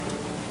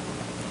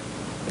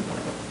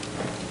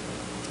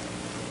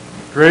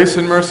Grace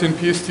and mercy and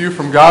peace to you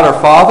from God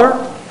our Father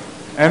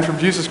and from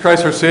Jesus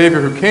Christ our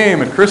Savior, who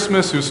came at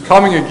Christmas, who's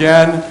coming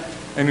again,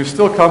 and who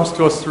still comes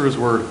to us through His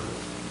Word.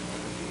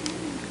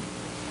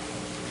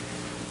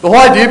 The whole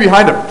idea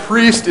behind a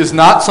priest is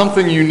not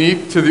something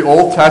unique to the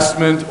Old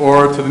Testament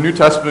or to the New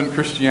Testament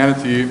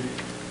Christianity.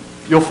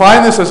 You'll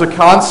find this as a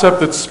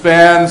concept that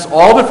spans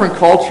all different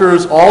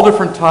cultures, all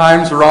different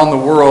times around the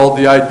world,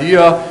 the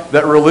idea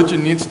that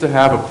religion needs to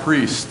have a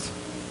priest.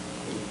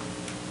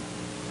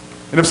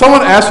 And if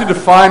someone asks you to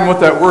define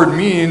what that word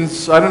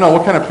means, I don't know,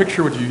 what kind of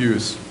picture would you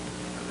use?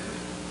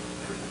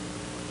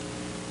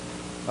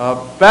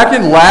 Back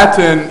in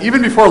Latin,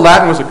 even before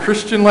Latin was a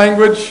Christian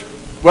language,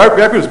 back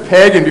when it was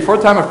pagan, before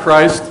the time of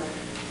Christ,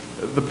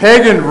 the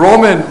pagan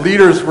Roman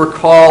leaders were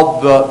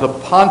called the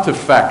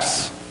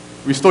pontifex.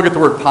 We still get the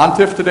word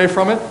pontiff today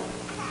from it.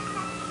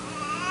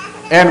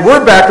 And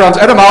word backgrounds,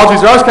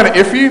 etymologies are always kind of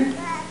iffy,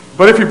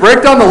 but if you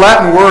break down the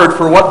Latin word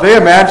for what they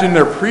imagined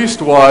their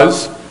priest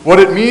was, what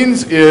it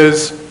means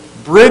is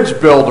bridge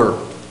builder.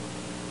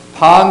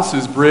 Pons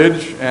is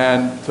bridge,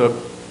 and the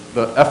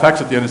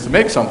FX at the end is to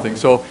make something.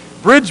 So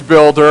bridge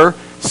builder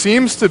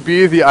seems to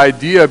be the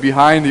idea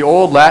behind the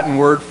old Latin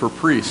word for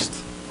priest.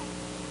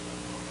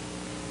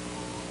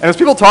 And as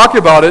people talk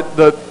about it,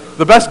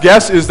 the best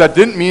guess is that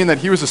didn't mean that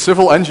he was a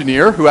civil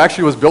engineer who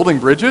actually was building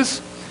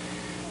bridges.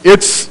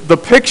 It's the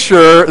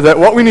picture that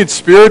what we need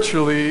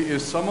spiritually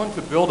is someone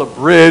to build a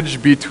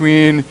bridge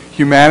between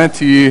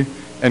humanity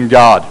and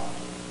God.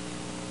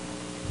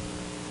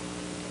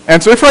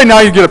 And so if right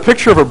now you get a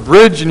picture of a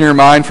bridge in your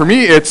mind, for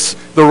me it's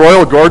the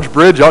Royal Gorge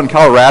Bridge out in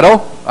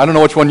Colorado. I don't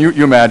know which one you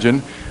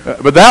imagine.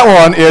 But that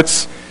one,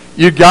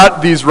 you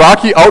got these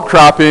rocky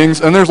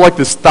outcroppings, and there's like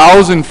this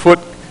 1,000-foot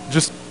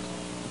just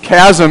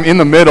chasm in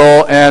the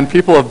middle, and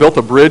people have built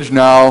a bridge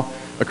now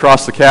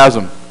across the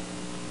chasm.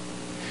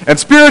 And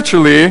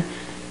spiritually,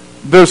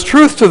 there's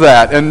truth to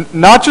that. And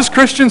not just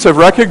Christians have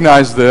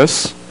recognized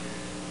this,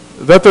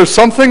 that there's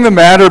something the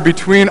matter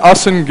between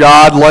us and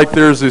God, like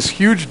there's this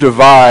huge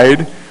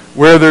divide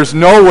where there's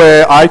no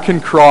way I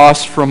can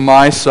cross from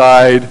my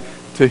side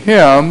to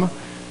Him,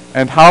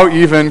 and how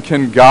even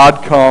can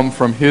God come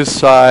from His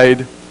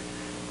side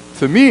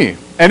to me?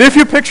 And if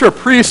you picture a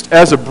priest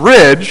as a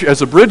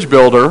bridge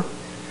builder,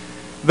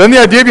 then the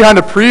idea behind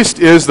a priest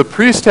is the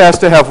priest has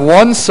to have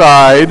one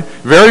side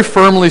very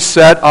firmly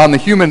set on the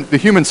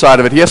human side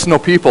of it. He has to know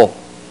people.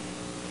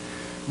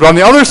 But on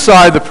the other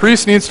side, the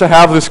priest needs to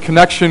have this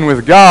connection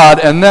with God,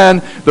 and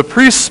then the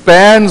priest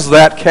spans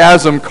that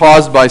chasm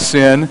caused by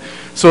sin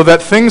so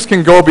that things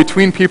can go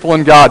between people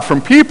and God.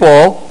 From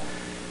people,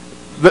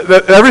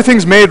 that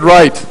everything's made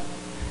right.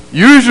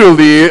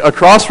 Usually,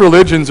 across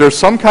religions, there's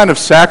some kind of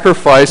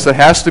sacrifice that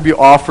has to be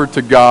offered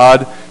to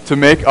God to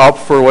make up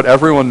for what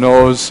everyone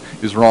knows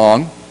is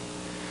wrong.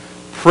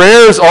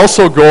 Prayers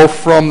also go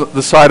from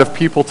the side of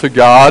people to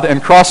God,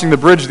 and crossing the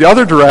bridge the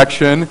other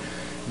direction,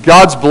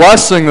 God's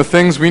blessing, the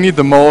things we need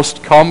the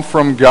most, come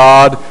from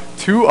God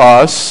to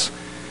us,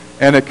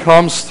 and it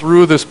comes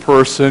through this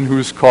person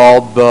who's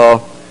called the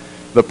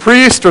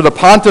priest or the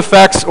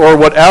pontifex or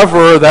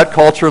whatever that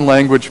culture and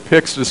language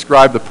picks to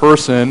describe the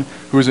person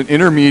who is an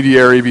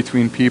intermediary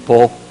between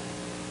people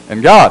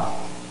and God.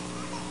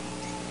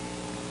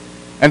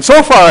 And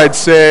so far I'd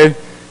say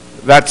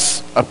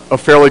that's a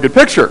fairly good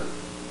picture.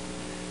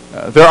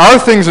 There are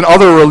things in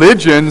other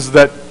religions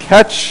that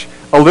catch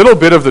a little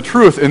bit of the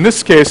truth. In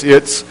this case,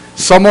 it's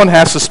someone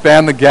has to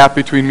span the gap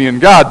between me and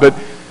God. But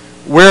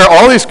where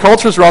all these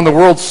cultures around the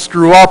world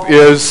screw up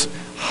is,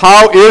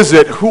 how is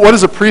it, what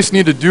does a priest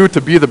need to do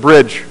to be the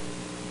bridge?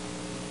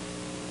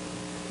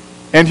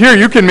 And here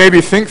you can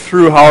maybe think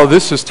through how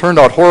this has turned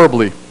out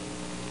horribly.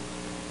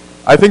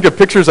 I think of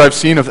pictures I've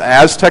seen of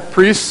Aztec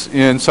priests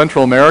in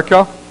Central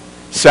America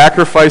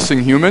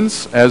sacrificing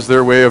humans as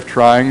their way of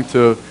trying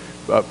to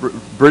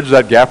bridge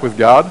that gap with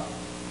God.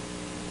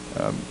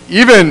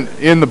 Even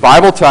in the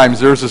Bible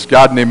times, there's this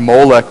god named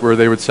Molech where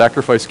they would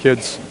sacrifice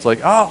kids. It's like,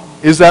 oh,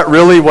 is that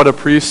really what a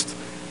priest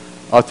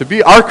ought to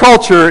be? Our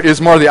culture is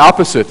more the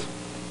opposite.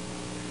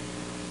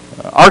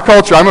 Our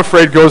culture, I'm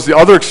afraid, goes the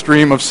other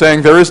extreme of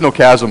saying there is no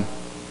chasm.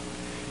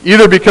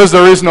 Either because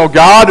there is no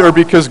God or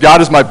because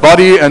God is my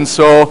buddy, and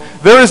so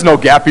there is no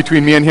gap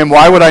between me and Him.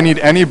 Why would I need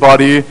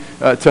anybody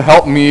to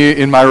help me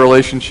in my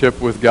relationship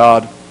with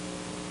God?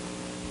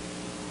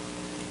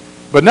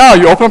 But now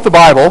you open up the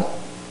Bible,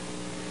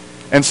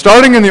 and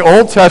starting in the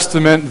Old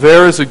Testament,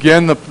 there is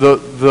again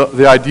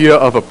the idea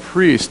of a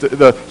priest.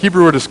 The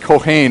Hebrew word is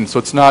kohen,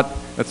 so that's not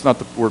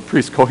the word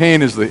priest.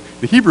 Kohen is the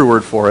Hebrew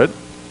word for it.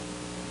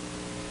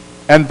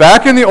 And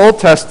back in the Old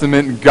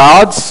Testament,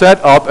 God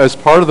set up as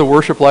part of the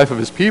worship life of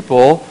His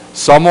people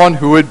someone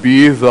who would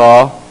be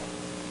the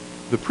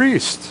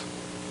priest.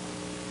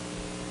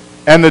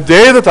 And the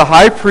day that the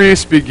high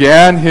priest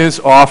began his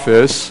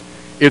office,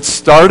 it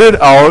started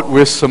out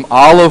with some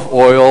olive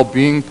oil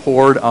being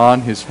poured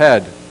on his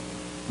head.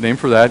 The name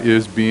for that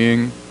is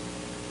being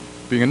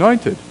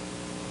anointed.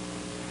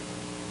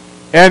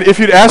 And if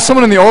you'd ask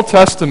someone in the Old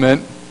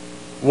Testament,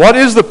 What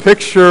is the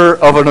picture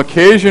of an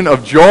occasion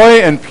of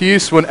joy and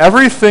peace when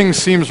everything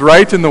seems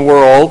right in the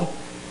world?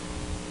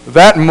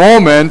 That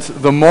moment,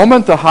 the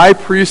moment the high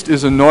priest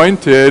is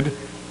anointed,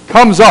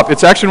 comes up.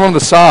 It's actually one of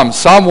the Psalms.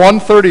 Psalm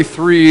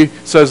 133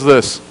 says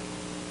this: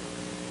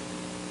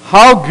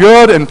 "How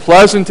good and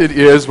pleasant it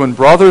is when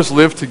brothers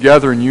live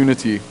together in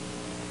unity.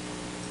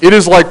 It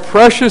is like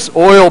precious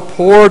oil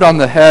poured on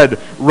the head,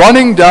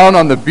 running down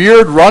on the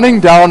beard, running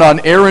down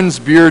on Aaron's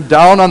beard,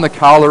 down on the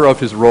collar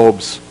of his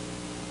robes."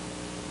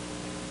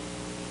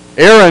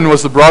 Aaron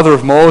was the brother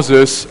of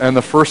Moses and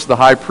the first of the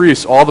high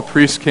priests. All the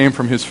priests came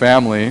from his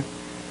family.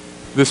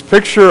 This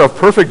picture of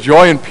perfect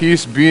joy and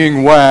peace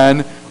being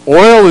when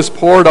oil is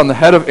poured on the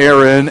head of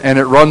Aaron and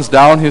it runs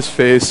down his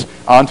face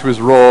onto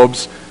his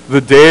robes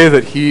the day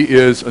that he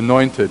is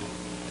anointed.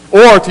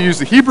 Or, to use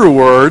the Hebrew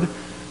word,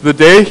 the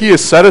day he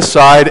is set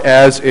aside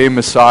as a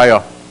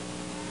Messiah,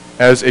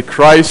 as a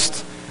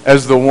Christ,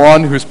 as the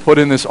one who's put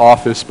in this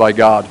office by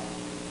God.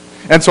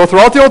 And so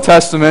throughout the Old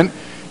Testament,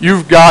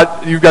 you've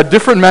got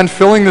different men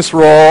filling this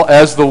role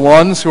as the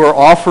ones who are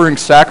offering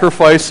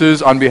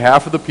sacrifices on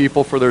behalf of the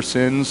people for their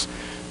sins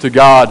to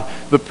God.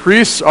 The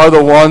priests are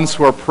the ones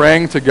who are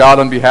praying to God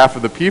on behalf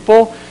of the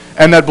people.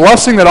 And that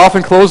blessing that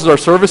often closes our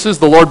services,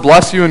 "The Lord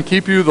bless you and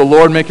keep you, the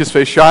Lord make his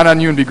face shine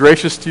on you and be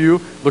gracious to you,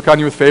 look on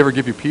you with favor,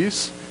 give you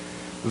peace,"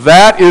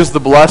 that is the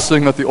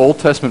blessing that the Old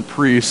Testament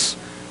priests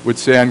would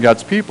say on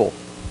God's people.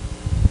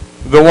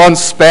 The ones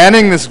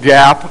spanning this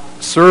gap,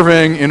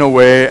 serving in a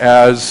way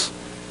as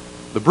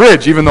the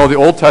bridge, even though the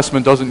Old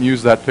Testament doesn't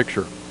use that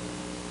picture.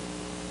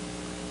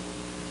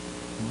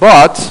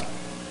 But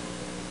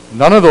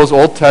none of those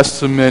Old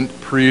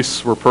Testament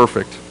priests were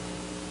perfect.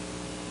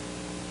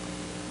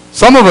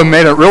 Some of them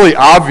made it really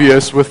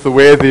obvious with the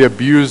way they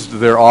abused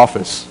their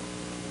office.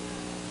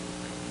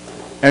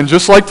 And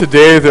just like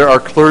today there are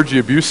clergy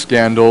abuse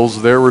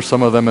scandals, there were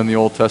some of them in the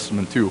Old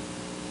Testament too.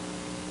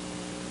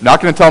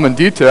 Not going to tell them in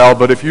detail,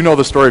 but if you know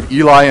the story of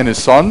Eli and his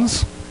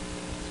sons,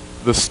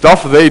 the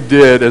stuff they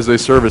did as they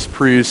served as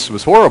priests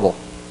was horrible.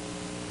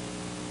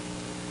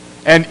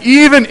 And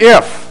even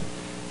if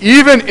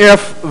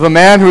the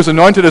man who was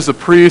anointed as a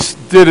priest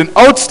did an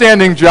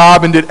outstanding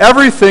job and did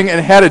everything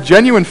and had a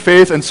genuine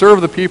faith and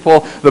served the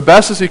people the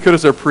best as he could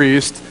as their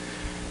priest,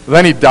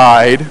 then he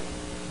died.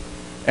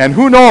 And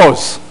who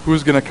knows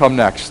who's going to come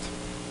next?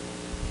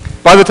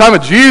 By the time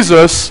of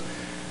Jesus,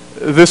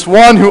 this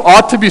one who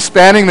ought to be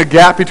spanning the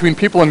gap between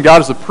people and God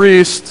as a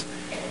priest,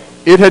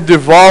 it had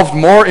devolved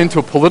more into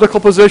a political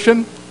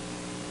position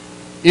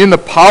in the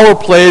power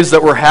plays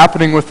that were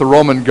happening with the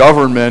Roman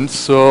government.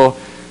 So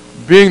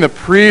being the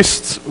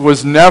priest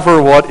was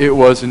never what it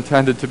was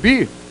intended to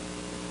be.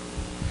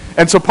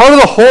 And so part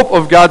of the hope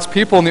of God's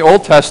people in the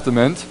Old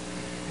Testament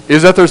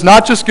is that there's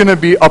not just going to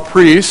be a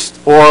priest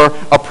or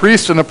a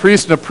priest and a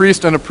priest and a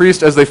priest and a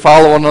priest as they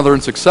follow one another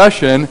in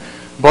succession,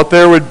 but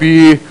there would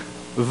be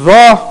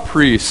the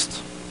priest,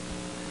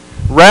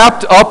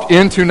 wrapped up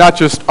into not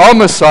just a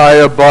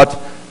Messiah, but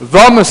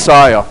the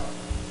Messiah.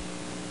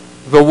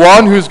 The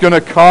one who's going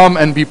to come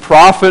and be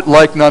prophet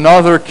like none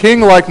other,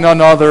 king like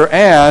none other,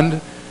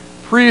 and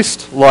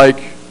priest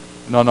like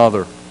none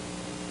other.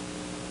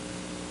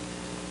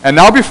 And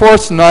now before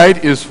us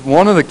tonight is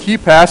one of the key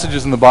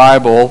passages in the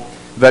Bible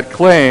that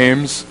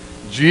claims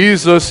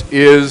Jesus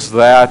is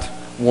that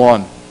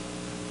one.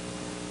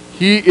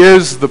 He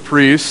is the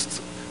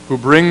priest who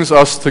brings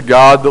us to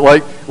God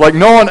like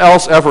no one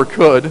else ever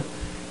could.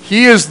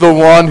 He is the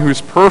one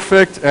who's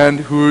perfect and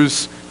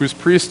whose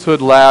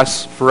priesthood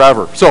lasts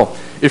forever. So,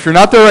 if you're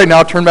not there right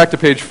now, turn back to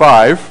page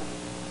 5.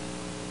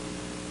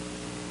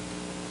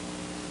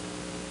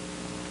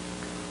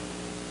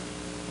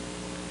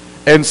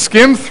 And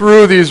skim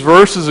through these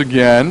verses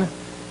again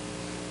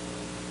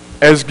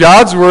as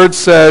God's word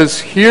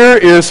says, here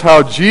is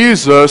how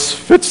Jesus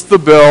fits the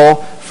bill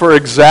for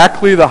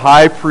exactly the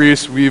high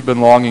priest we've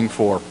been longing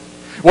for.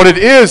 What it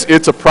is,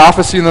 it's a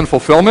prophecy and then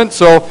fulfillment.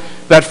 So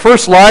that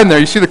first line there,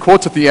 you see the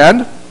quotes at the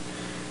end?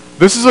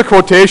 This is a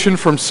quotation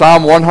from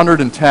Psalm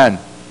 110,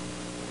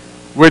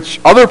 which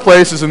other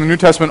places in the New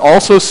Testament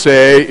also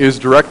say is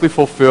directly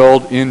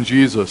fulfilled in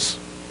Jesus.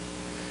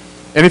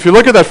 And if you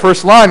look at that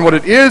first line, what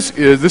it is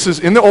this is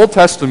in the Old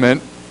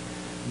Testament,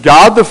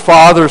 God the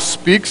Father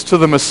speaks to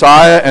the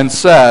Messiah and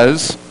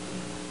says,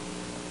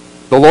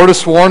 the Lord has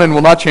sworn and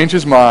will not change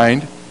his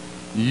mind,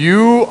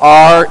 you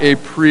are a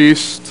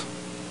priest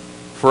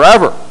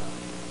forever.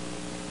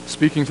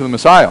 Speaking to the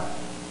Messiah.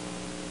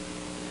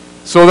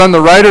 So then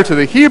the writer to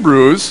the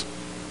Hebrews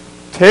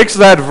takes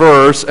that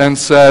verse and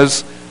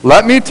says,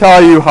 let me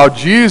tell you how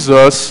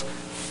Jesus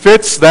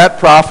fits that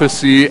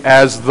prophecy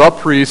as the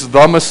priest,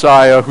 the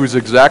Messiah, who's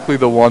exactly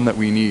the one that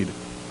we need.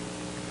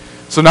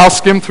 So now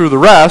skim through the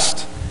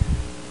rest.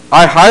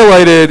 I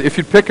highlighted, if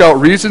you'd pick out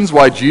reasons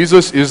why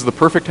Jesus is the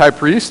perfect high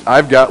priest,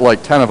 I've got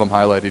like 10 of them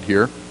highlighted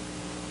here.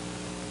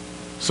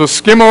 So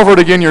skim over it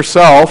again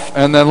yourself,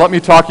 and then let me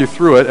talk you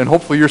through it, and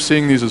hopefully you're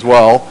seeing these as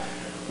well.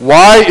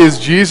 Why is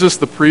Jesus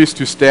the priest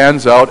who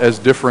stands out as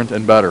different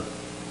and better?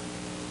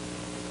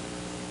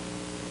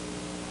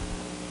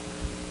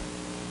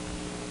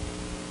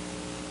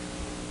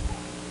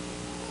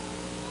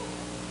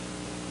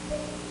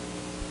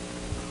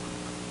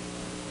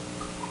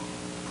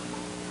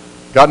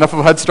 Got enough of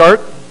a head start?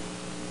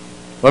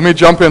 Let me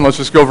jump in. Let's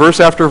just go verse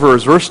after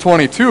verse. Verse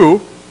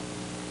 22,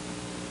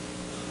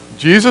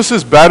 Jesus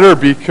is better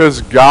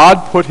because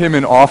God put him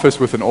in office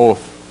with an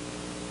oath.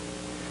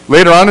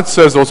 Later on it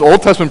says those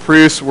Old Testament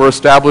priests were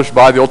established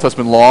by the Old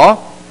Testament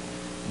law.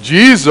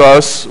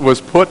 Jesus was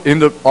put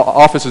into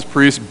office as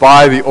priest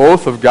by the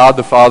oath of God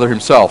the Father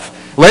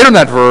himself. Later in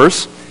that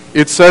verse,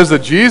 it says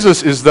that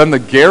Jesus is then the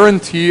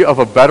guarantee of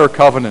a better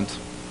covenant.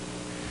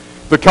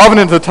 The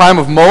covenant at the time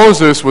of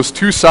Moses was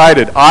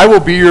two-sided. I will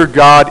be your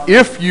God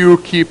if you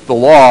keep the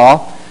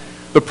law.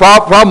 The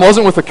problem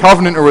wasn't with the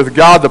covenant or with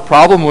God. The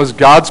problem was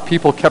God's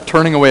people kept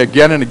turning away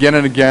again and again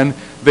and again.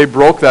 They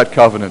broke that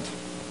covenant.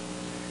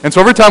 And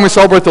so every time we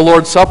celebrate the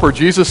Lord's Supper,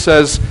 Jesus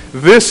says,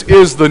 this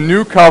is the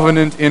new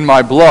covenant in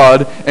my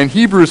blood. And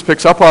Hebrews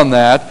picks up on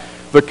that.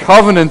 The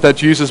covenant that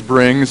Jesus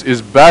brings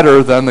is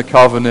better than the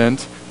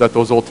covenant that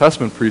those Old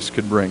Testament priests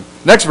could bring.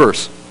 Next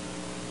verse.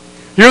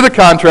 Here the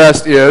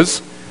contrast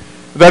is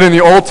that in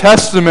the Old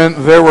Testament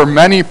there were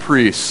many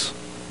priests.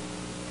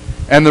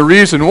 And the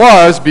reason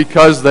was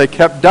because they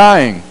kept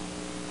dying.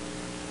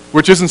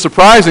 Which isn't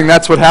surprising.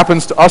 That's what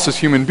happens to us as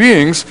human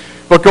beings.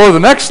 But go to the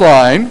next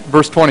line,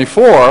 verse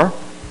 24.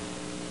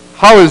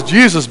 How is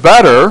Jesus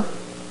better?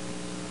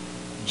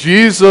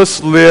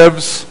 Jesus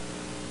lives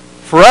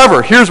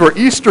forever. Here's where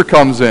Easter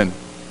comes in.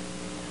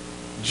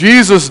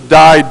 Jesus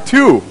died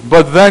too,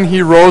 but then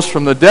he rose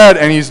from the dead,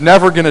 and he's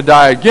never going to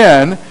die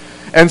again.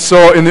 And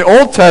so in the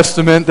Old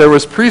Testament, there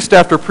was priest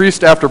after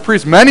priest after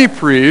priest, many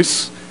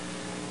priests,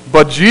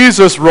 but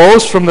Jesus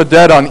rose from the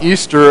dead on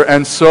Easter,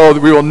 and so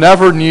we will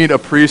never need a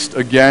priest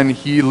again.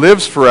 He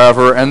lives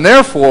forever, and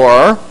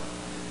therefore,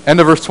 end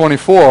of verse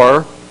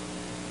 24,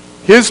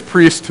 his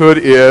priesthood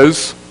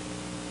is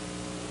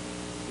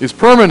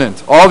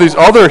permanent. All these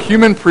other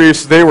human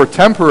priests, they were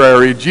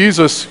temporary.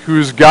 Jesus,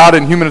 who's God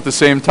and human at the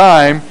same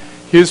time,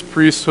 his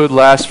priesthood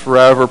lasts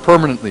forever,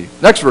 permanently.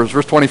 Next verse,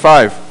 verse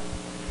 25.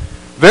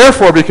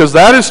 Therefore, because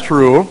that is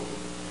true,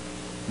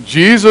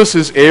 Jesus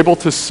is able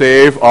to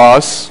save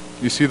us.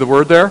 You see the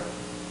word there?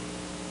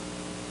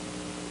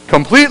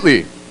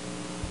 Completely.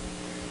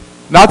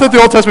 Not that the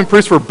Old Testament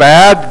priests were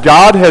bad.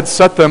 God had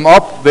set them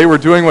up. They were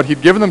doing what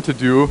he'd given them to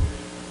do.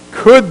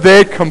 Could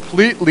they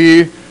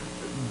completely,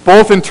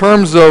 both in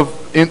terms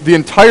of the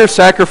entire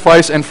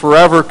sacrifice and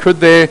forever, could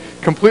they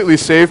completely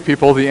save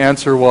people? The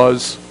answer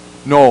was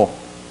no.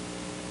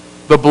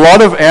 The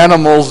blood of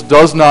animals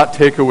does not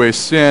take away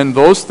sin.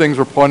 Those things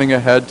were pointing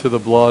ahead to the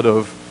blood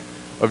of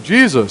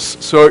Jesus.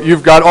 So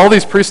you've got all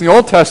these priests in the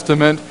Old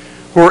Testament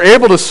who are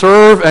able to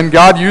serve, and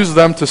God used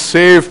them to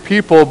save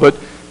people, but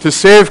to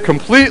save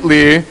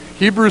completely,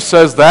 Hebrews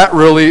says that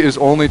really is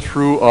only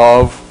true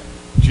of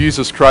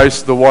Jesus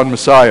Christ, the one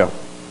Messiah.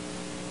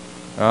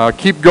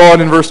 Keep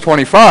going in verse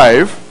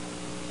 25.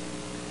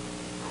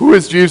 Who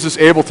is Jesus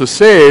able to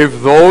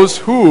save? Those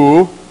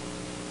who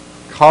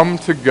come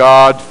to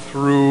God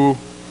through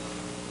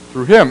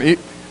him.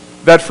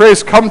 That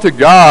phrase, come to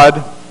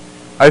God,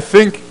 I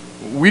think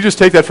we just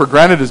take that for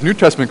granted as New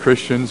Testament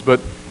Christians,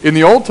 but in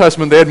the Old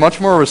Testament they had much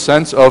more of a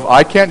sense of,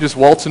 I can't just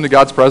waltz into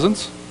God's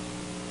presence.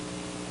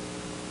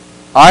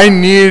 I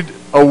need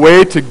a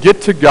way to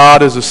get to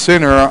God as a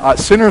sinner.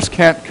 Sinners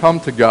can't come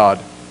to God.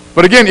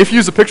 But again, if you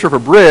use the picture of a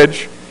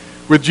bridge,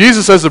 with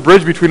Jesus as the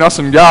bridge between us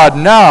and God,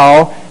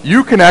 now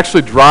you can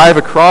actually drive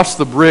across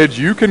the bridge.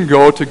 You can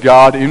go to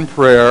God in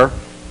prayer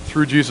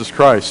through Jesus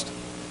Christ.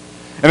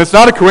 And it's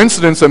not a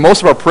coincidence that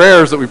most of our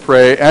prayers that we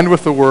pray end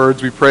with the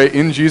words, we pray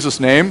in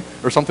Jesus' name,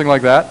 or something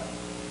like that.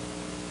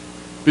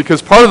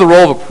 Because part of the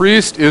role of a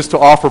priest is to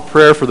offer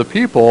prayer for the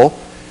people.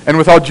 And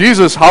without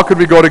Jesus, how could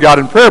we go to God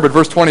in prayer? But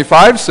verse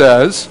 25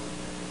 says,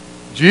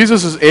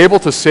 Jesus is able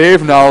to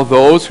save now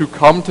those who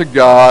come to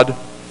God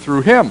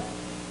through him.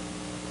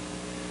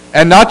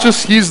 And not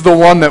just he's the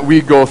one that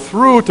we go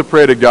through to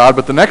pray to God,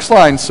 but the next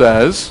line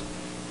says,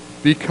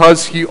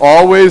 because he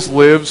always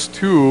lives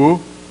to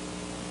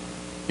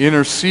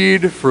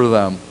intercede for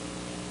them.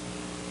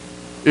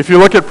 If you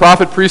look at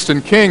prophet, priest,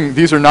 and king,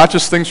 these are not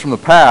just things from the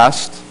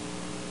past.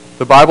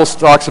 The Bible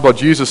talks about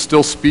Jesus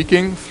still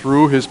speaking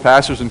through his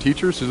pastors and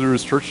teachers, through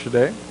his church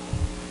today.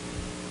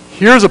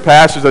 Here's a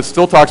passage that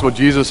still talks about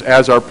Jesus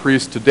as our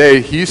priest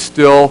today. He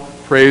still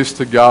prays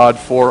to God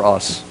for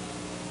us.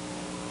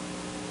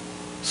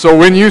 So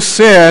when you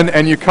sin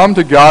and you come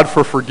to God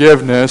for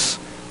forgiveness,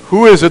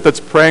 who is it that's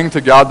praying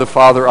to God the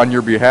Father on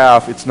your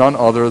behalf? It's none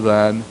other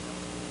than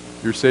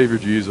your Savior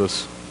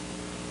Jesus.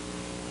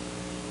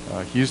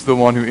 He's the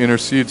one who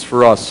intercedes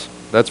for us.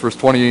 That's verse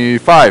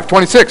 25.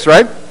 26,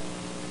 right?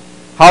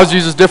 How is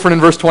Jesus different in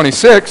verse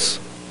 26?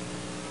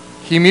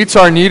 He meets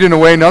our need in a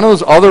way none of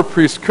those other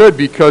priests could,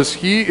 because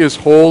he is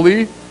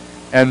holy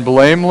and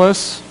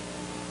blameless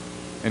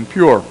and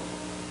pure.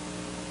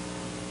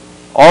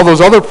 All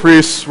those other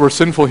priests were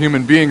sinful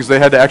human beings. They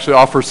had to actually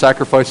offer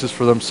sacrifices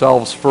for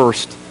themselves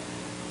first.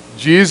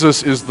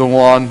 Jesus is the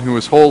one who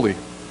is holy.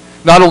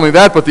 Not only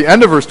that, but the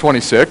end of verse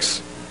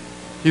 26,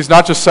 he's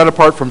not just set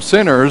apart from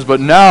sinners, but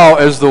now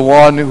as the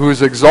one who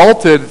is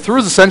exalted through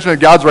his ascension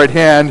at God's right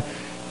hand,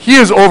 He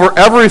is over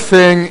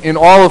everything in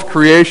all of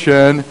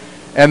creation,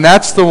 and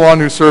that's the one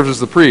who serves as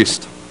the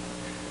priest.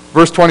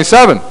 Verse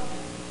 27.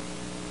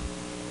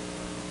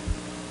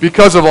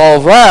 Because of all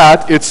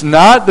that, it's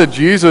not that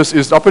Jesus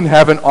is up in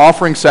heaven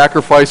offering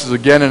sacrifices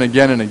again and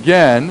again and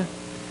again.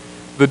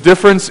 The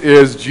difference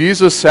is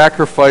Jesus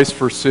sacrificed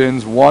for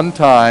sins one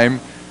time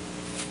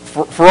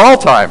for all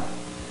time.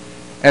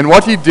 And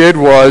what he did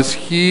was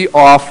he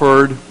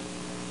offered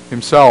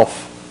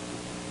himself.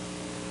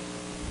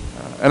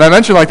 And I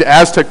mentioned like the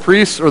Aztec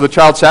priests or the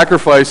child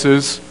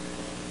sacrifices.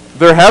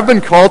 There have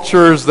been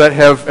cultures that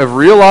have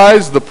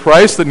realized the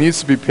price that needs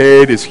to be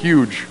paid is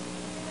huge.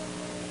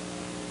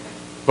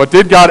 But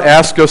did God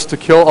ask us to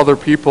kill other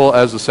people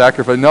as a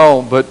sacrifice?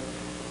 No, but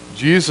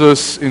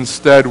Jesus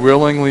instead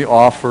willingly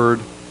offered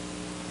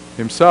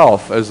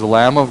himself as the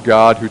Lamb of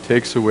God who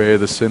takes away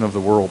the sin of the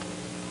world.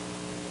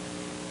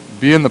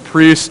 Being the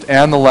priest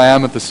and the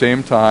lamb at the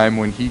same time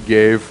when he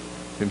gave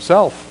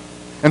himself.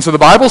 And so the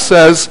Bible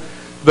says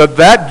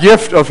that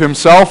gift of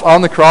himself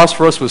on the cross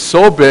for us was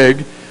so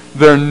big,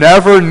 there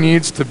never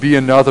needs to be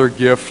another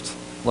gift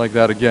like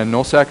that again.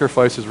 No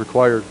sacrifice is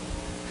required.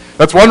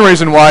 That's one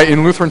reason why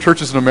in Lutheran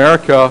churches in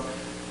America,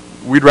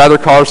 we'd rather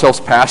call ourselves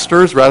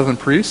pastors rather than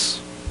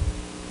priests.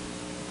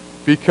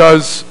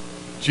 Because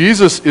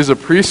Jesus is a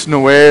priest in a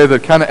way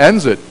that kind of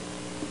ends it.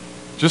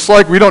 Just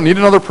like we don't need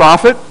another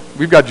prophet,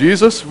 we've got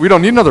Jesus. We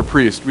don't need another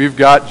priest. We've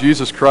got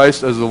Jesus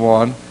Christ as the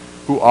one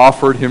who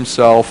offered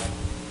himself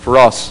for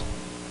us.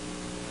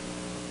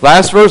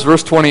 Last verse,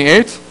 verse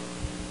 28.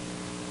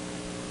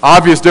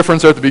 Obvious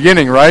difference at the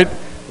beginning, right?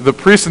 The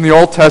priests in the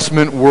Old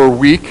Testament were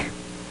weak.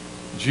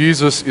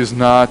 Jesus is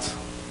not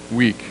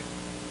weak.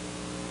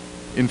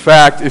 In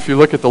fact, if you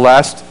look at the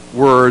last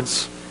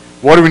words,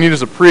 what do we need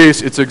as a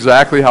priest? It's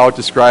exactly how it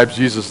describes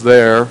Jesus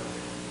there.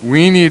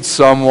 We need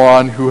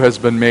someone who has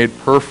been made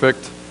perfect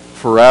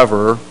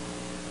forever,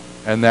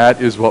 and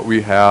that is what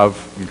we have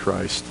in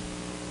Christ.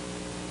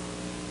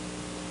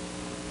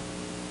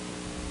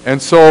 And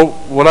so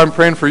what I'm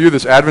praying for you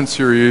this Advent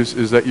series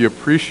is that you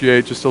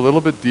appreciate just a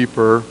little bit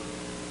deeper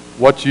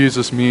what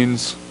Jesus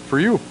means for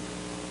you.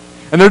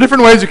 And there are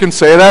different ways you can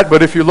say that,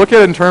 but if you look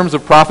at it in terms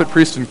of prophet,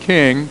 priest, and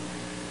king,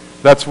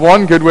 that's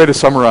one good way to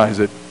summarize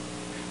it.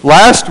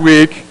 Last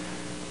week,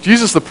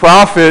 Jesus the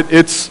prophet,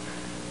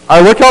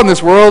 I look out in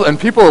this world and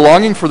people are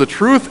longing for the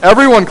truth.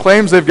 Everyone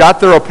claims they've got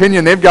their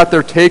opinion, they've got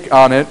their take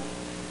on it.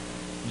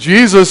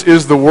 Jesus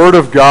is the Word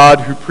of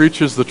God who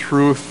preaches the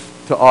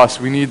truth to us.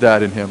 We need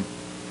that in him.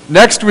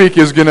 Next week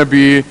is going to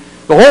be,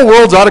 the whole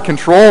world's out of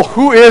control.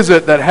 Who is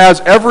it that has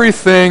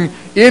everything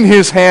in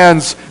his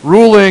hands,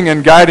 ruling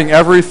and guiding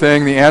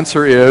everything? The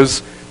answer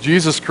is,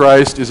 Jesus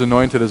Christ is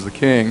anointed as the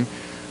King.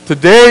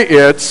 Today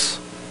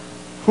it's,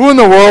 who in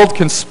the world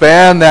can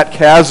span that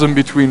chasm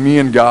between me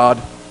and God?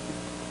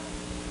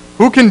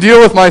 Who can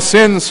deal with my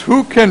sins?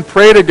 Who can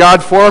pray to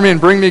God for me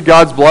and bring me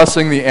God's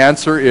blessing? The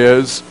answer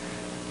is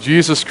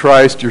Jesus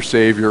Christ, your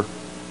Savior.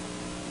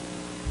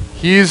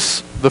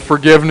 He's the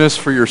forgiveness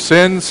for your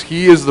sins.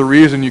 He is the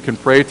reason you can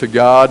pray to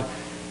God.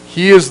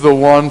 He is the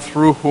one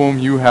through whom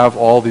you have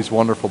all these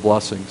wonderful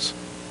blessings.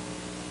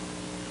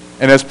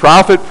 And as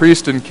prophet,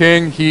 priest, and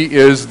king, he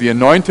is the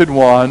anointed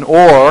one,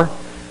 or,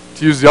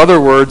 to use the other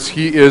words,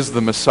 he is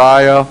the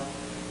Messiah.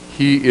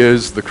 He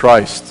is the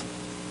Christ.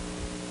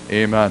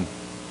 Amen.